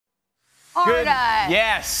Arda.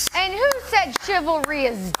 Yes. And who said chivalry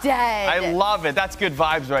is dead? I love it. That's good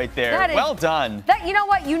vibes right there. Well done. You know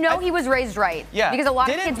what? He was raised right. Yeah. Because a lot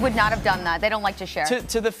of kids would not have done that. They don't like to share.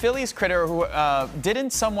 To the Phillies critter, who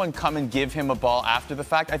didn't someone come and give him a ball after the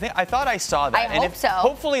fact? I thought I saw that. I hope so.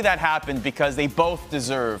 Hopefully that happened because they both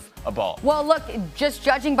deserve a ball. Well, look, just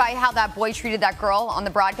judging by how that boy treated that girl on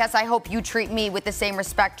the broadcast, I hope you treat me with the same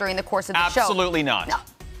respect during the course of the show. Absolutely not. No.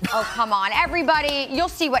 Oh, come on. Everybody, you'll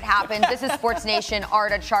see what happens. This is Sports Nation.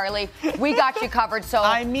 Arda, Charlie, we got you covered. So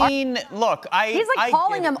I mean, look, he's like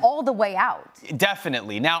calling him all the way out.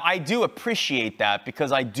 Definitely. Now, I do appreciate that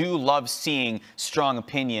because I do love seeing strong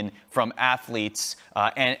opinion from athletes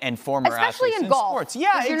and former especially athletes in golf. Sports.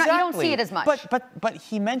 Yeah, exactly. You don't see it as much. But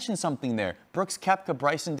he mentioned something there. Brooks Koepka,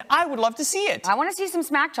 Bryson. I would love to see it. I want to see some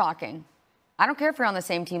smack talking. I don't care if you're on the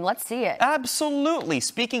same team. Let's see it. Absolutely.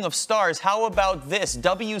 Speaking of stars, how about this?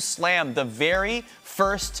 W Slam, the very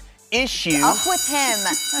first issue. Up with him.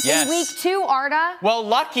 Yes. In week 2, Arda. Well,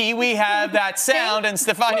 lucky we have that sound and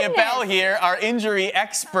Stefania Bell here, our injury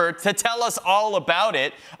expert, to tell us all about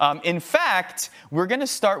it. In fact, we're going to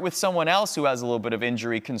start with someone else who has a little bit of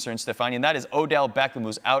injury concern, Stefania, and that is Odell Beckham,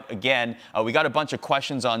 who's out again. We got a bunch of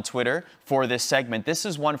questions on Twitter for this segment. This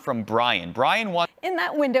is one from Brian. Brian wants in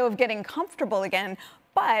that window of getting comfortable again,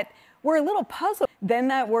 but we're a little puzzled. Then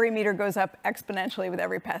that worry meter goes up exponentially with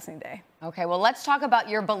every passing day. Okay, well, let's talk about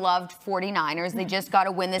your beloved 49ers. They just got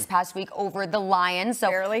a win this past week over the Lions. So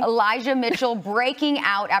barely. Elijah Mitchell breaking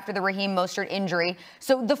out after the Raheem Mostert injury.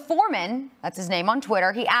 So the foreman, that's his name on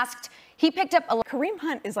Twitter, he picked up Kareem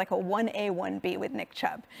Hunt is like a 1A, 1B with Nick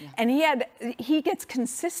Chubb. Yeah. And he gets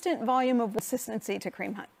consistent volume of consistency to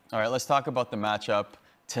Kareem Hunt. All right, let's talk about the matchup.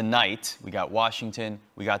 Tonight, we got Washington,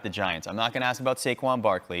 we got the Giants. I'm not going to ask about Saquon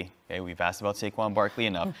Barkley. Okay, we've asked about Saquon Barkley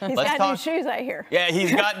enough. He's got new shoes, I hear. Yeah,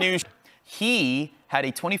 he's got new shoes. He had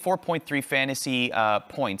a 24.3 fantasy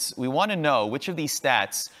points. We want to know which of these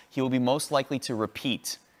stats he will be most likely to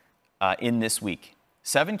repeat in this week.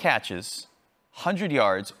 7 catches, 100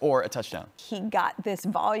 yards, or a touchdown. He got this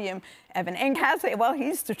volume, Evan, and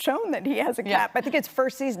he's shown that he has a cap. I think it's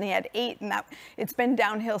first season he had 8, and it's been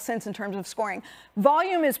downhill since in terms of scoring.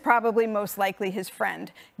 Volume is probably most likely his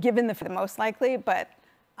friend, given the most likely, but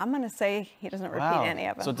I'm going to say he doesn't repeat any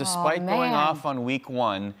of them. So despite going off on week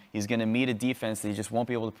 1, he's going to meet a defense that he just won't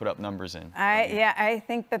be able to put up numbers in. I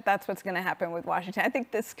think that's what's going to happen with Washington. I think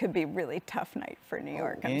this could be a really tough night for New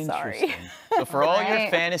York. I'm sorry. So for all your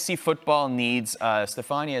fantasy football needs,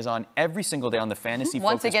 Stefania is on every single day on the Fantasy Focus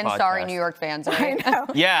Once again, podcast. Sorry, New York fans. Right? I know.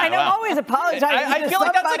 Yeah, I know. Wow. Always apologize. I feel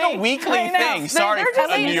like that's like a weekly thing. Sorry,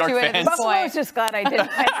 New York fans. Buffalo's just glad I didn't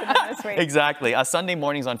mention them this week. Exactly. Sunday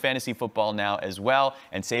mornings on Fantasy Football Now as well,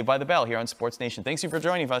 and Saved by the Bell here on Sports Nation. Thanks you for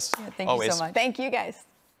joining us. Yeah, thank you so much. Thank you, guys.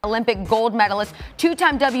 Olympic gold medalist,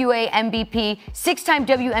 2-time WA MVP, 6-time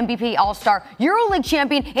WNBP All-Star, EuroLeague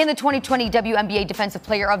champion, and the 2020 WNBA Defensive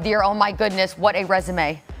Player of the Year. Oh my goodness, what a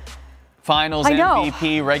resume. Finals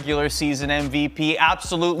MVP, regular season MVP,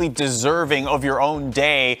 absolutely deserving of your own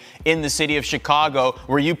day in the city of Chicago,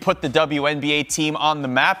 where you put the WNBA team on the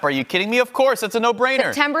map. Are you kidding me? Of course, it's a no-brainer.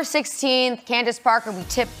 September 16th, Candace Parker, we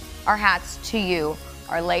tip our hats to you,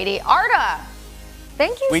 Our Lady. Arda,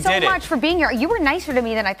 thank you so much for being here. You were nicer to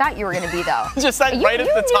me than I thought you were going to be, though. Just like right at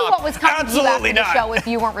the top. You knew what was coming to you after not. the show if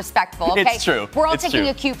you weren't respectful, okay? It's true. We're all taking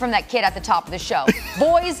a cue from that kid at the top of the show.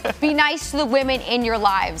 Boys, be nice to the women in your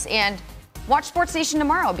lives. And watch Sports Nation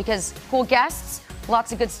tomorrow because cool guests,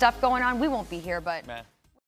 lots of good stuff going on. We won't be here, but...